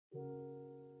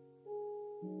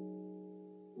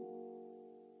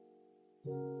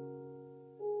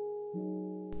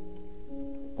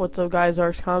What's up guys,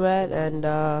 ZarqxKombat,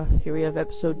 and here we have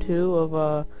episode 2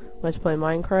 of Let's Play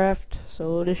Minecraft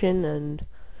Solo Edition, and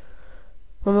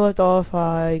when we left off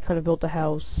I kind of built a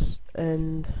house,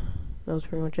 and that was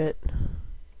pretty much it.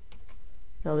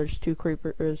 Now there's two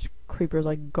creepers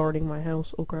like guarding my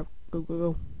house. Oh crap, go go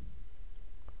go.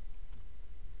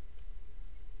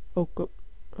 Oh go.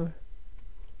 Okay.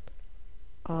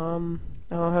 I don't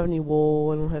have any wool,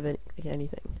 I don't have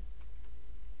anything.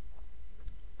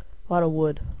 A lot of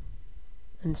wood.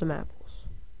 And some apples.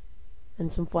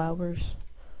 And some flowers.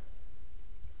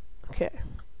 Okay.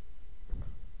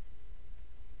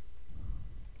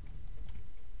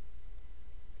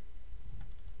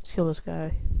 Let's kill this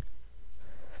guy.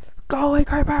 Go away,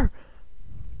 creeper! I'm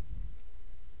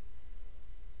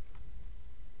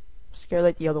scared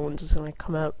like the other one's just gonna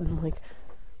come out and like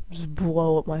just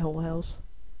blow up my whole house.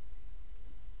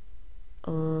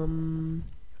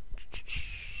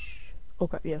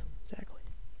 Okay, yeah, exactly.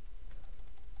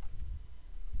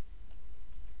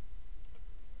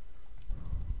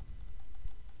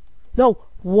 No!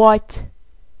 What?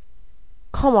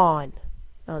 Come on!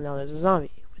 Oh no, there's a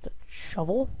zombie with a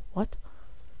shovel? What?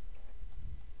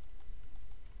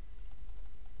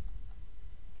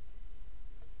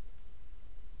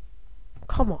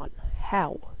 Come on,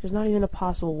 how? There's not even a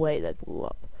possible way that blew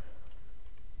up.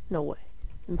 No way.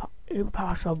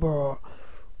 Impossible.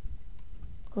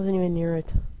 I wasn't even near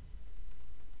it.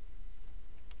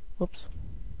 Whoops.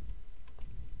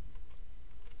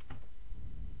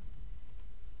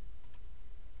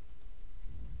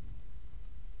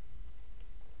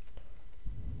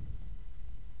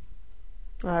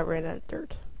 I ran out of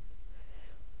dirt.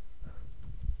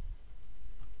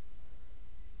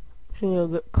 I'm gonna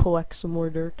go collect some more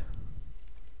dirt.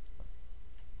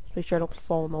 Just make sure I don't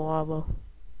fall in the lava.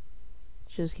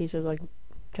 Just in case there's like a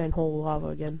giant hole of lava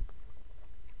again.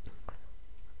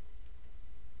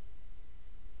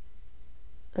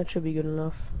 That should be good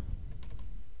enough.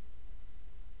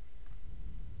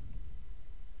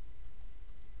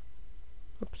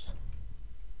 Oops.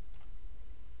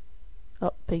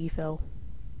 Oh, piggy fell.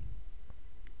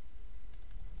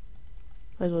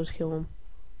 Might as well just kill him.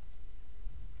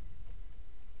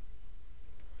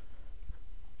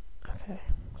 Okay,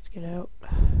 let's get out.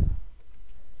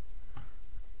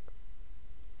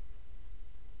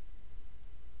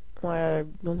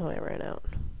 Don't tell me I ran out.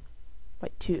 By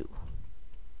 2.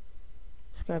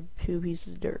 Just grab 2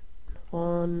 pieces of dirt.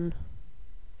 1,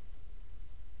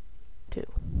 2.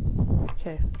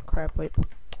 Okay, crap, wait.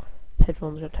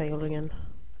 Headphones got tangled again.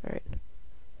 Alright.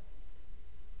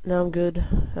 Now I'm good.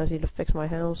 I just need to fix my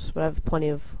house, but I have plenty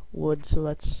of wood, so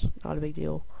that's not a big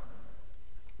deal.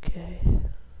 Okay.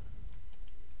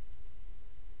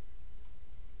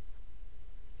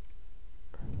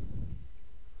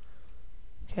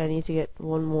 Okay, I need to get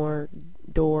one more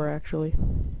door, actually.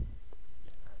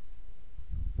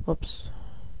 Whoops.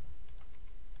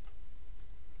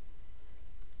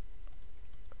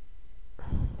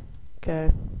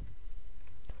 Okay.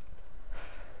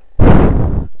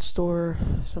 Store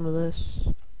some of this.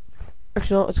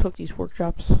 Actually, no, let's cook these pork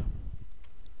chops.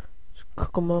 Just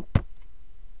cook them up.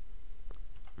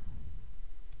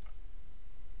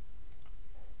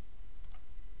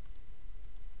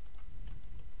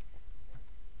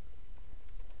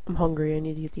 I'm hungry, I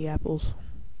need to get the apples.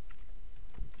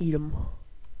 Eat them.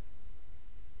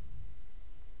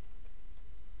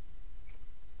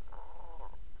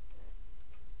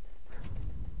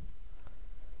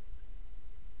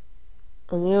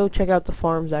 I'm gonna go check out the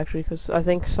farms actually, because I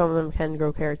think some of them can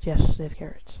grow carrots. Yes, they have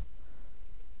carrots.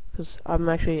 Because I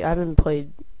haven't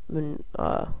played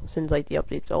since like the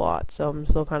updates a lot, so I'm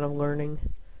still kind of learning.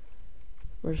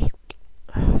 We're just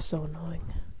so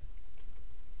annoying.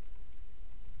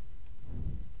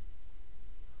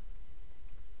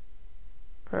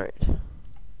 Alright.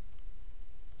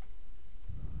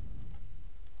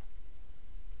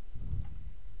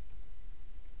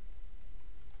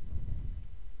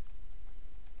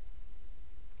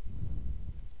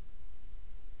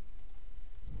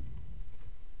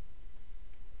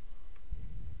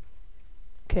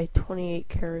 Okay, 28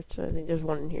 carrots. I think there's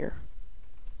one in here.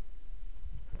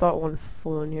 I thought one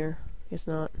flew in here. Guess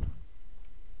not.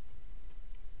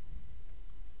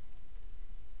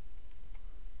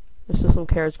 There's still some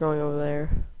carrots growing over there.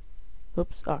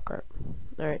 Oops. Ah, crap.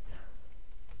 Alright.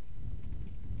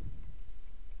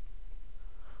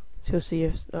 Let's go see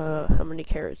if how many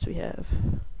carrots we have.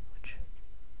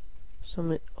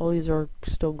 All these are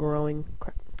still growing.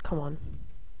 Crap. Come on.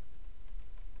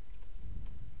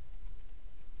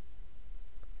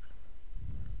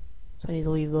 So I need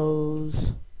to leave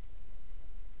those.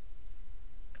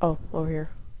 Oh, over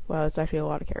here. Wow, it's actually a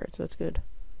lot of carrots, so that's good.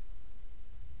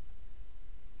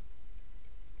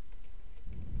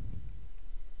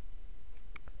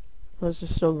 This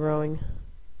is still growing.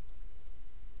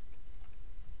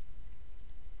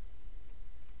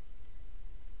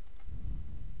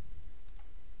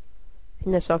 I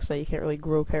think that sucks that you can't really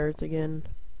grow carrots again.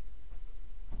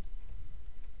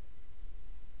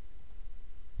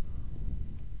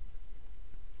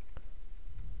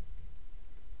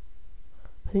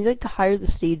 I think like the higher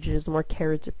the stage is, the more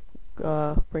carrots it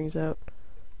brings out.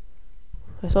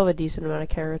 I still have a decent amount of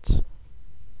carrots.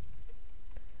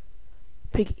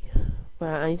 Piggy.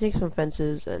 Well, I need to take some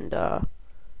fences and I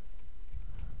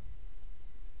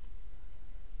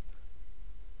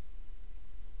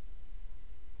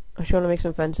just want to make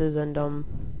some fences and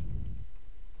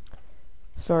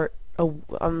start a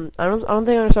I don't think I'm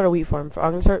gonna start a wheat farm.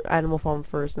 I'm gonna start animal farm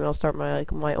first, and then I'll start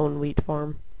my own wheat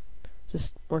farm.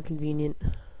 Just more convenient.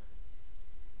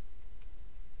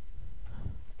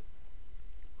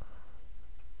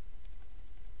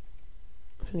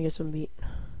 I'm gonna get some meat.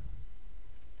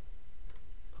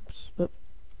 Oops. Oop.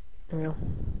 There we go.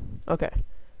 Okay.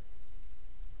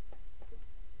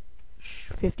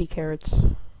 50 carrots.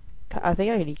 I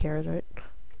think I can eat carrots, right?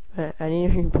 I need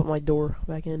to even put my door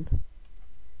back in.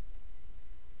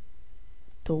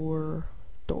 Door.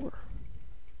 Let's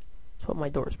put my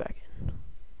doors back in.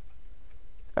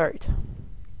 Alright.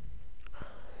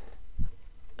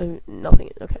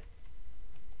 Nothing. Okay.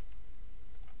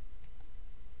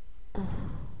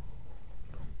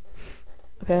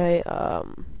 Okay,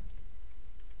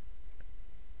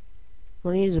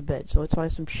 what I need is a bed, so let's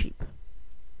find some sheep.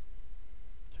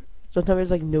 Sometimes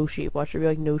there's like no sheep. Watch, there be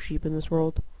like no sheep in this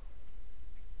world.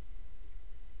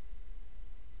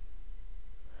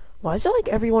 Why is it like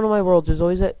every one of my worlds there's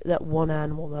always that one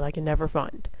animal that I can never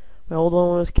find? My old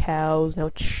one was cows, now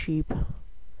it's sheep.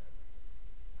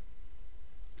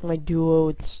 My duo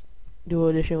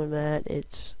edition with that,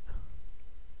 it's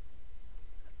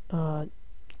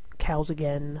cows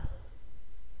again.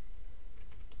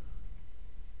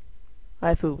 I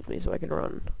have food with me so I can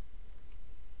run.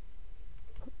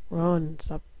 Run,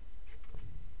 stop.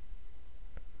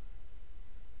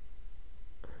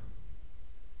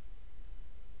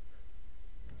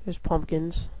 There's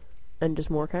pumpkins and just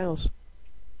more cows.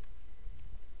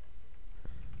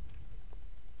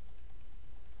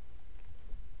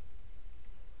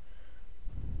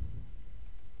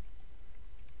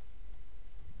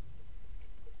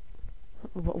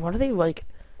 What are they like?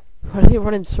 Why do they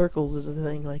run in circles is the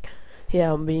thing, like,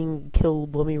 yeah, I'm being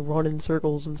killed, let me run in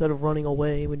circles instead of running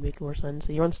away would make more sense.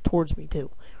 He runs towards me, too.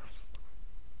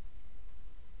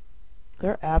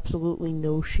 There are absolutely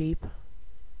no sheep.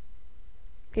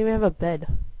 Can't even have a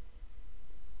bed.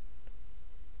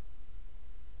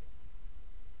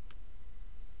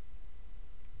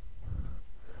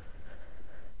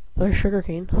 There's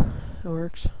sugarcane. It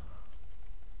works.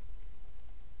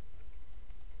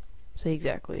 See,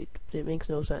 exactly. It makes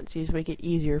no sense. You just make it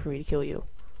easier for me to kill you.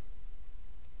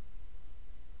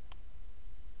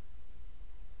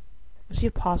 Let's see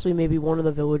if possibly maybe one of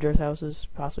the villagers' houses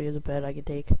possibly has a bed I could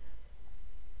take.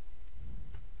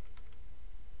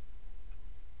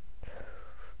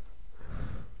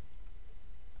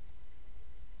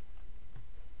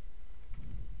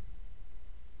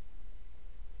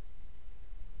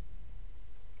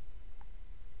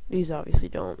 These obviously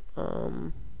don't.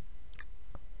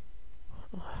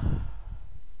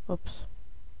 Oops.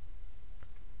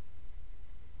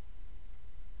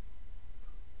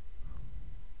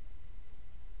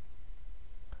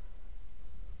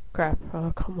 Crap.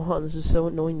 Oh, come on. This is so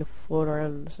annoying to float around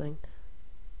in this thing.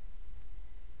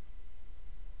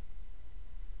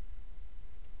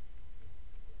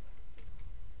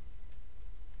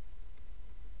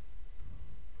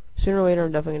 Sooner or later,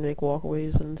 I'm definitely gonna make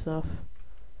walkways and stuff.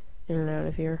 In and out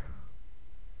of here.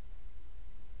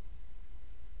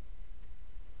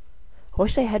 I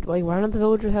wish they had, like, why don't the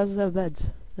villagers' houses have beds?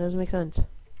 That doesn't make sense.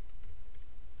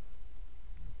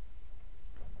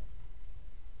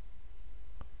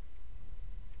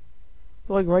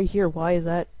 But, like, right here, why is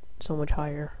that so much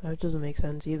higher? That doesn't make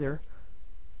sense either.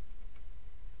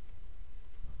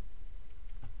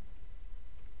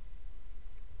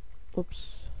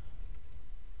 Oops.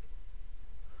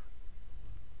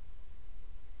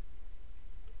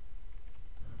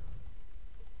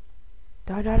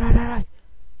 Die.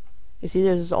 You see,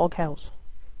 there's just all cows.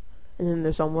 And then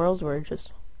there's some worlds where it's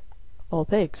just all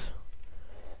pigs.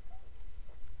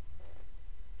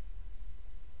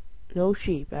 No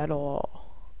sheep at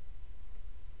all.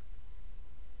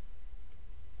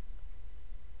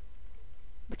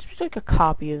 But just like a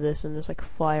copy of this and just like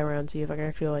fly around, see if I can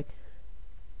actually like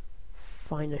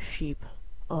find a sheep,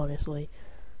 honestly.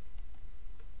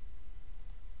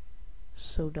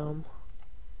 So dumb.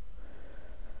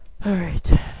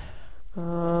 Alright.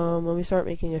 me start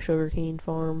making a sugarcane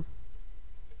farm.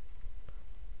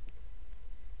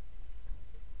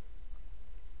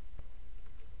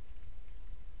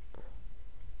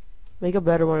 Make a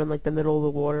better one in like the middle of the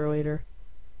water later.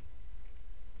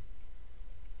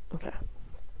 Okay.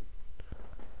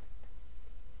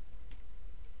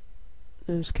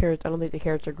 Those carrots, I don't think the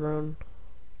carrots are grown.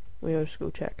 Let me just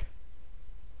go check.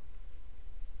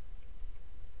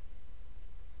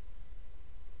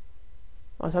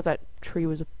 Oh, I thought that tree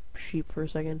was a sheep for a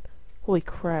second. Holy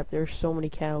crap, there's so many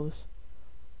cows.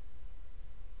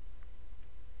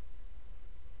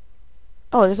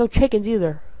 Oh, there's no chickens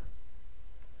either.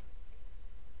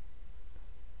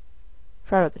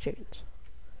 Forgot about the chickens.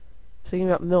 Speaking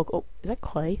about milk, oh, is that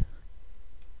clay?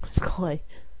 It's clay.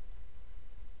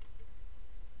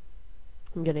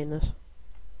 I'm getting this.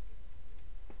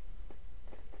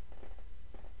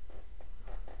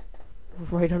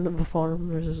 Right under the farm,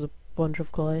 there's just a bunch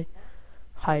of clay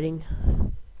hiding.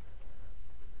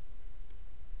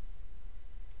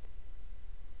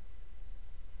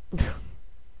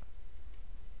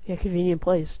 Yeah, convenient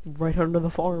place, right under the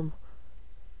farm.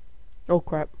 Oh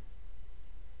crap.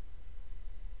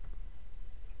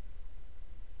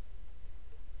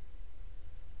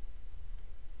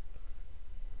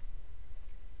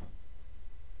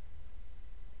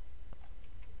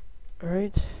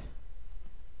 Alright.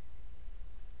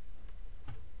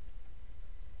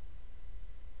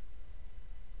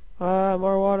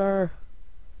 More water.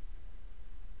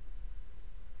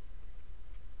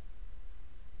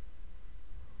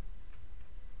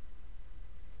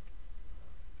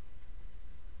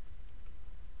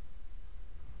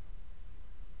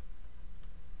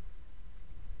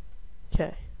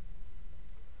 Okay.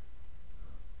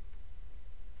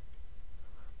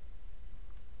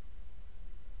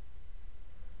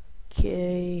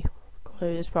 Okay.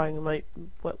 Clay is probably might.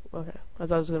 What? Okay. I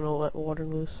thought I was gonna let water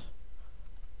loose,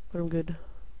 but I'm good.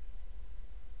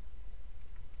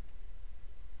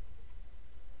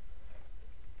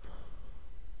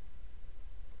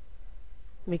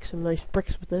 Make some nice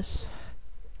bricks with this.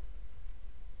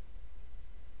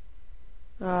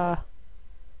 Crap.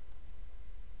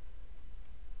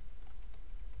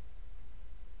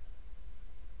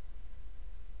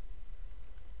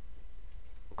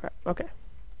 Okay.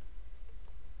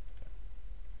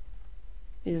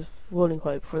 Use floating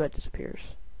clay before that disappears.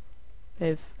 I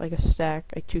have like a stack,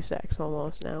 like 2 stacks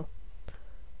almost now.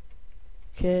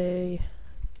 Okay.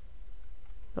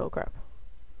 Oh crap.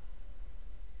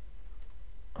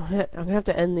 I'm gonna have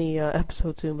to end the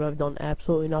episode soon, but I've done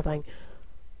absolutely nothing.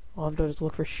 All I've done is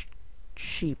look for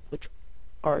sheep, which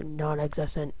are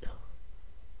non-existent. At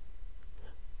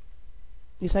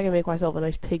least I can make myself a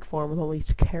nice pig farm with all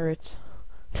these carrots.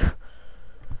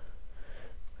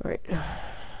 Alright.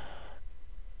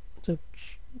 So,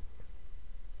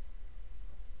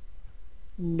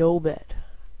 no bet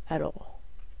at all.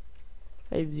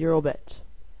 I have 0 bets.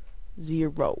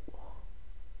 0.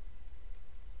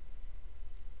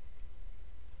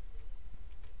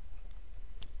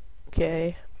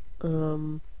 Okay.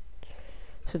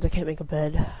 Since I can't make a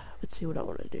bed, let's see what I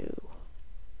want to do.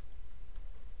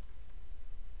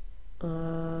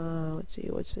 Let's see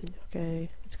what's in. Okay,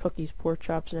 it's cookies, pork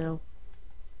chops now.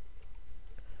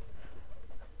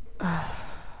 Let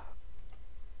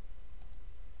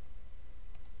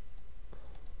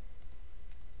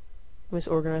me just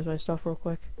organize my stuff real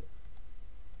quick.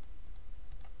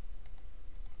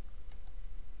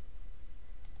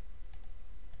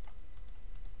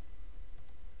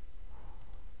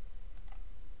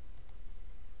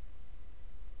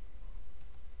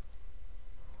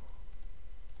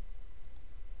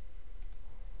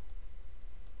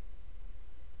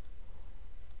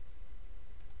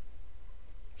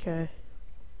 Okay.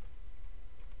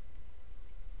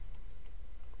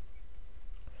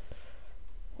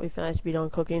 Wait for that to be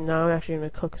done cooking. Now I'm actually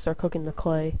gonna start cooking the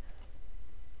clay.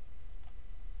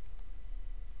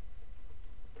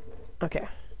 Okay.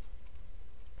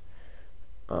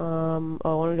 Oh,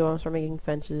 I want to start making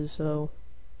fences, so.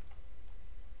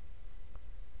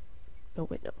 Oh,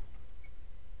 wait, no.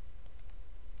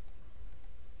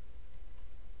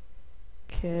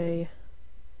 Okay.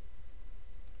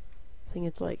 I think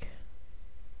it's like.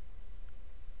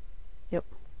 Yep.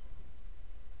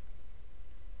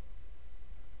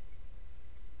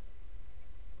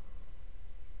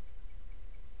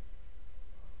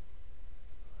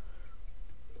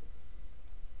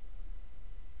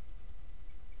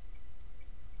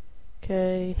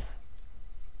 Okay.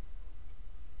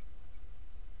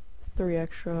 3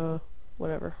 extra,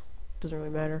 whatever. Doesn't really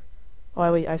matter.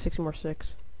 Oh, wait, I have 60 more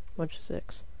sticks. Bunch of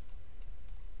 6.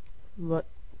 But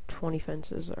 20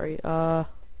 fences. Alright,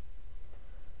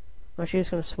 actually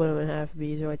just gonna split them in half. It'd be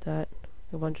easier like that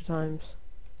a bunch of times.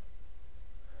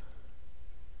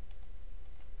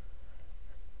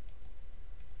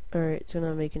 Alright, it's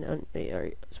gonna make an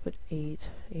alright, let's put 8,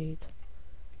 8,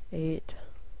 8,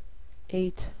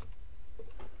 8.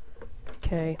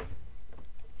 Okay.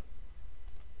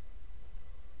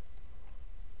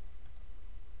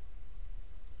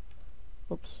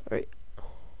 Oops, alright.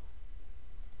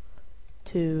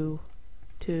 2,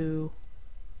 2,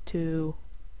 2,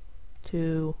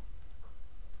 2,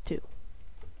 2.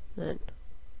 Then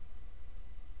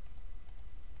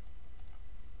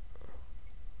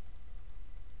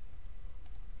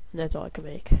and that's all I can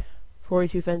make.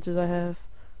 42 fences I have.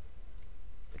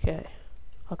 Okay.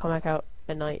 I'll come back out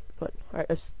at night, but alright,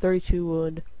 that's 32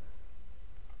 wood.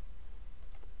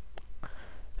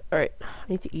 Alright, I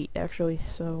need to eat actually,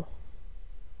 so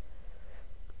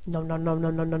nom nom nom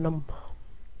nom nom nom nom.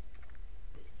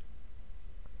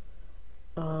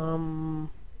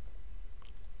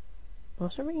 I'll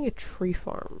start making a tree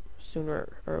farm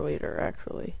sooner or later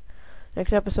actually.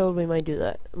 Next episode we might do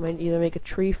that. I might either make a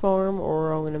tree farm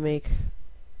or I'm gonna make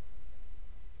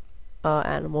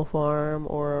animal farm,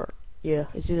 or yeah,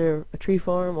 it's either a tree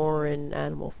farm or an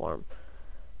animal farm.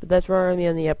 But that's where I'm gonna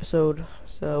end the episode.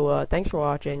 So thanks for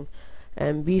watching,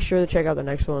 and be sure to check out the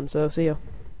next one. So see ya.